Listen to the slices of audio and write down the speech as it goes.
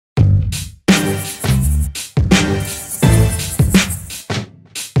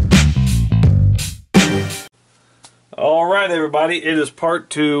Alright everybody, it is part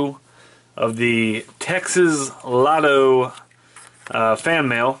 2 of the Texas Lotto fan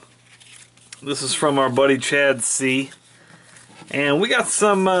mail. This is from our buddy Chad C. And we got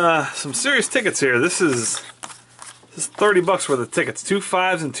some serious tickets here. This is $30 worth of tickets, 2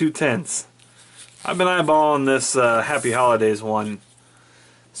 5s and 2 10s. I've been eyeballing this Happy Holidays one.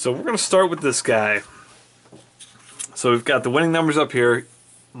 So we're going to start with this guy. So we've got the winning numbers up here.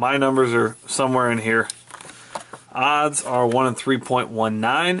 My numbers are somewhere in here. Odds are 1 in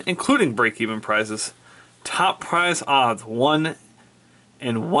 3.19, including break-even prizes. Top prize odds 1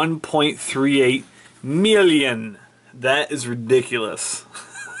 in 1.38 million. That is ridiculous.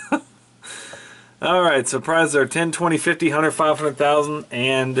 Alright, so prizes are 10, 20, 50, 100, 500,000,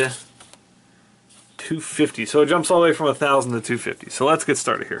 and 250. So it jumps all the way from 1,000 to 250. So let's get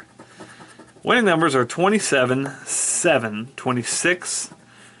started here. Winning numbers are 27, 7, 26,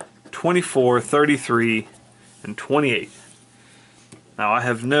 24, 33, and 28. Now I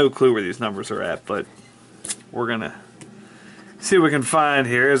have no clue where these numbers are at, but we're gonna see what we can find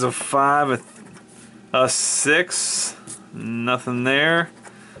here. Here's a 5, a 6, nothing there.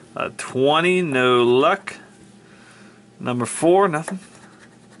 A 20, no luck. Number 4, nothing.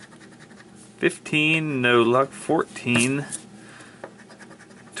 15, no luck. 14,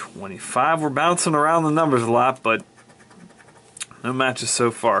 25. We're bouncing around the numbers a lot, but no matches so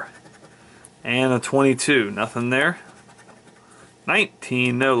far. And a 22, nothing there.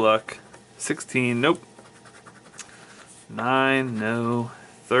 19, no luck. 16, nope. 9, no.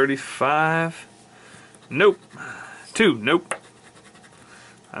 35, nope. 2, nope.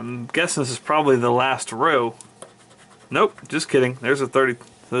 I'm guessing this is probably the last row. Nope, just kidding. There's a 30.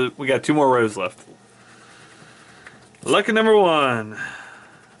 So we got 2 more rows left. Lucky number 1.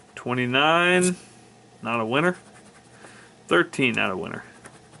 29, not a winner. 13, not a winner.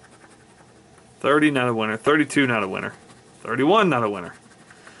 30, not a winner. 32, not a winner. 31, not a winner.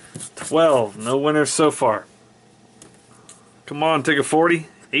 12, no winners so far. Come on, take a 40.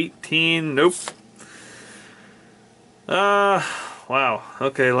 18, nope. Wow.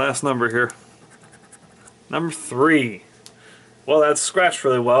 Okay, last number here. Number 3. Well, that's scratched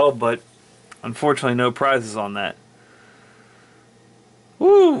really well, but unfortunately no prizes on that.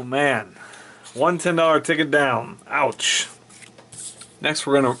 Woo, man. One $10 ticket down. Ouch. Next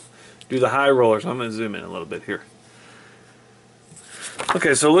we're going to do the high rollers. I'm going to zoom in a little bit here.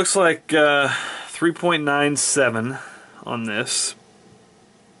 Okay, so it looks like 3.97 on this.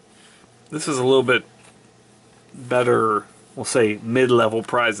 This is a little bit better, we'll say mid-level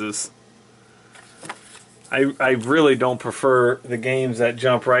prizes. I really don't prefer the games that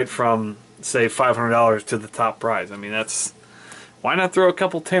jump right from, say, $500 to the top prize. I mean, that's... Why not throw a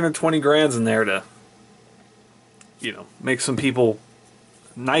couple 10 or 20 grands in there to, you know, make some people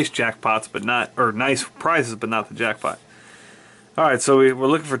nice jackpots, but not, or nice prizes, but not the jackpot. Alright, so we're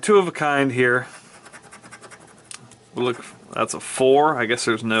looking for 2 of a kind here. We'll look, that's a 4. I guess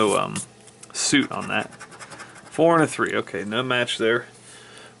there's no suit on that. 4 and a 3. Okay, no match there.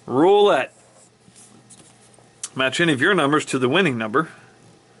 Roulette. Match any of your numbers to the winning number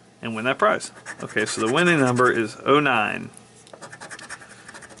and win that prize. Okay, so the winning number is 09.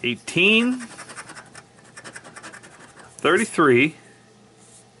 18. 33.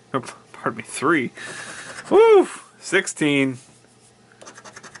 Oh, pardon me, 3. Woo! 16.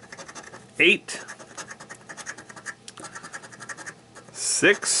 8.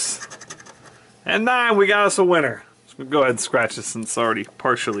 6. And 9. We got us a winner. So we'll go ahead and scratch this since it's already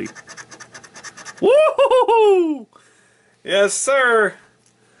partially. Woo! Yes, sir.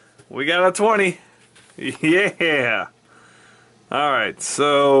 We got a 20. Yeah. Alright,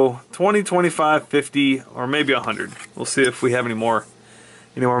 so 20, 25, 50, or maybe 100. We'll see if we have any more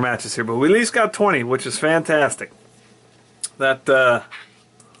matches here. But we at least got 20, which is fantastic. That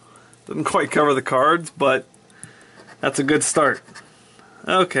doesn't quite cover the cards, but that's a good start.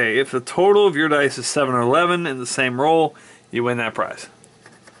 Okay, if the total of your dice is 7 or 11 in the same roll, you win that prize.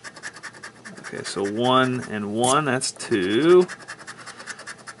 Okay, so 1 and 1, that's 2.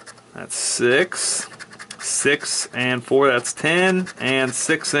 That's 6. 6 and 4, that's 10. And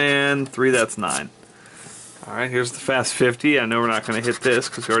 6 and 3, that's 9. Alright, here's the Fast 50. I know we're not going to hit this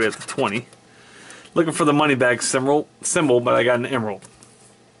because we already have the 20. Looking for the money bag symbol, but I got an emerald.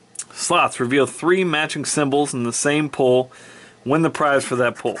 Slots reveal 3 matching symbols in the same pull. Win the prize for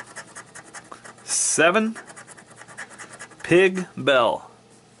that pull. 7. Pig Bell.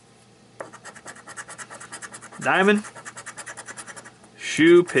 Diamond.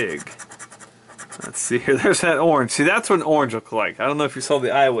 Shoe Pig. Let's see here. There's that orange. See, that's what an orange looked like. I don't know if you saw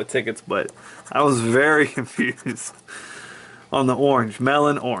the Iowa tickets, but I was very confused on the orange.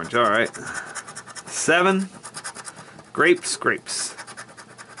 Melon, orange. All right. 7. Grapes, grapes.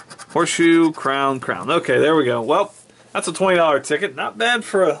 Horseshoe, crown, crown. Okay, there we go. Well, that's a $20 ticket. Not bad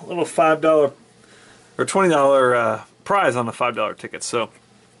for a little $5 or $20 prize on the $5 ticket. So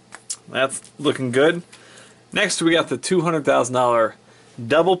that's looking good. Next, we got the $200,000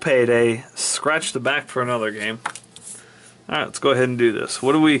 double payday. Scratch the back for another game. All right, let's go ahead and do this.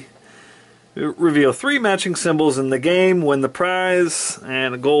 What do we reveal? 3 matching symbols in the game. Win the prize,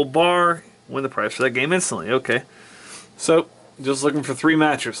 and a gold bar. Win the prize for that game instantly. Okay. So, just looking for 3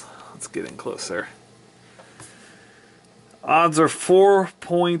 matchers. Let's get in close there. Odds are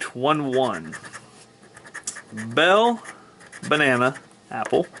 4.11. Bell, banana,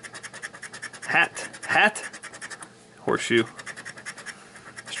 apple. Hat, hat, horseshoe.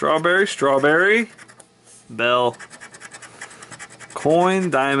 Strawberry, strawberry. Bell. Coin,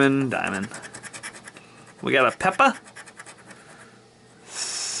 diamond, diamond. We got a pepper.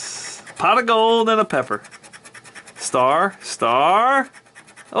 Pot of gold and a pepper. Star, star.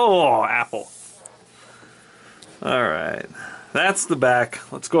 Oh, apple. Alright. That's the back.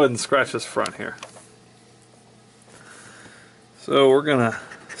 Let's go ahead and scratch this front here. So we're going to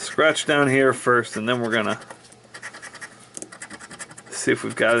scratch down here first, and then we're going to see if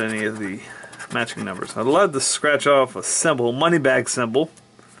we've got any of the matching numbers. I'd love to scratch off a symbol, money bag symbol.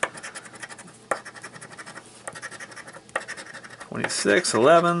 26,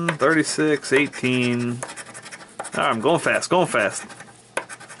 11, 36, 18. Alright, I'm going fast, going fast.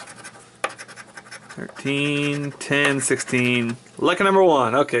 13, 10, 16. Lucky number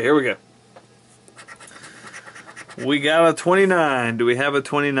 1. Okay, here we go. We got a 29. Do we have a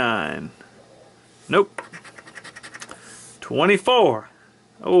 29? Nope. 24.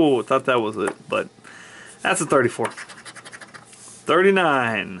 Oh, I thought that was it, but that's a 34.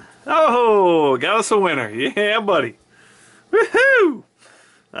 39. Oh, got us a winner. Yeah, buddy. Woohoo!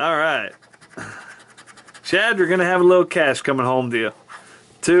 Alright. Chad, you're going to have a little cash coming home to you.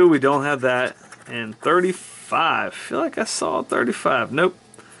 2, we don't have that. And 35. I feel like I saw 35. Nope.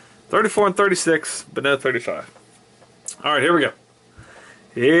 34 and 36, but no 35. Alright, here we go.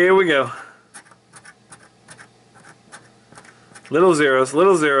 Here we go. Little zeros,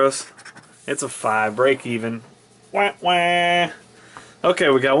 little zeros. It's a 5. Break even. Wah, wah. Okay,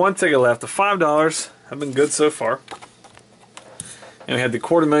 we got 1 ticket left. The $5 have been good so far. And we had the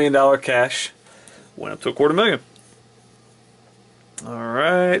 $250,000 cash. Went up to a $250,000.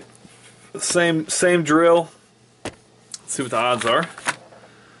 Alright. Same drill. Let's see what the odds are.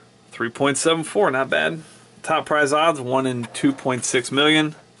 3.74, not bad. Top prize odds, 1 in 2.6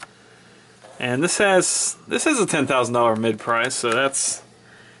 million. And this has a $10,000 mid prize, so that's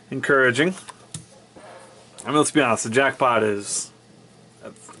encouraging. I mean, let's be honest, the jackpot is,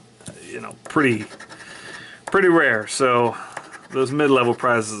 you know, pretty rare. So those mid-level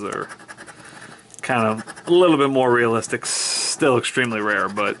prizes are kind of a little bit more realistic. Still extremely rare,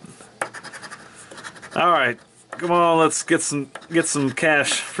 but all right, come on, let's get some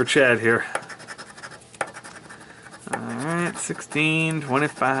cash for Chad here. All right, 16,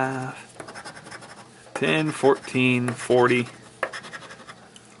 25, 10, 14, 40.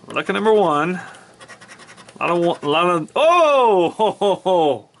 Lucky number 1. A lot of oh, ho, ho,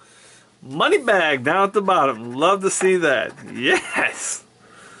 ho. Money bag down at the bottom. Love to see that. Yes.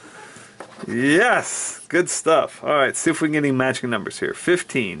 Yes. Good stuff. All right, see if we can get any matching numbers here.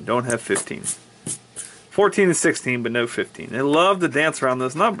 15. Don't have 15. 14 and 16, but no 15. They love to dance around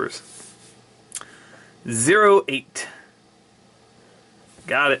those numbers. 0, 8.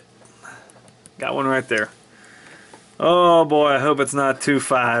 Got it. Got one right there. Oh boy, I hope it's not 2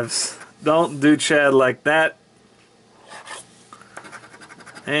 5s. Don't do Chad like that.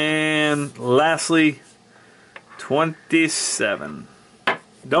 And lastly, 27.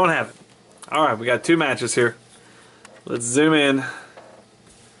 Don't have it. Alright, we got 2 matches here. Let's zoom in.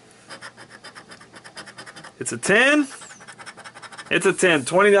 It's a 10. It's a 10.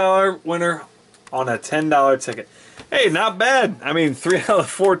 $20 winner on a $10 ticket. Hey, not bad. I mean, 3 out of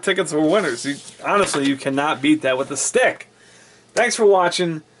 4 tickets were winners. Honestly, you cannot beat that with a stick. Thanks for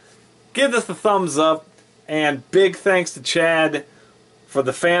watching. Give this a thumbs up. And big thanks to Chad for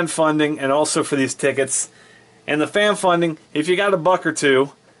the fan funding and also for these tickets. And the fan funding, if you got $1 or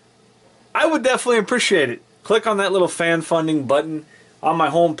 2, I would definitely appreciate it. Click on that little fan funding button on my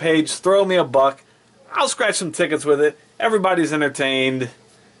home page. Throw me $1. I'll scratch some tickets with it. Everybody's entertained.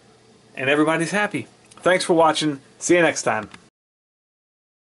 And everybody's happy. Thanks for watching. See you next time.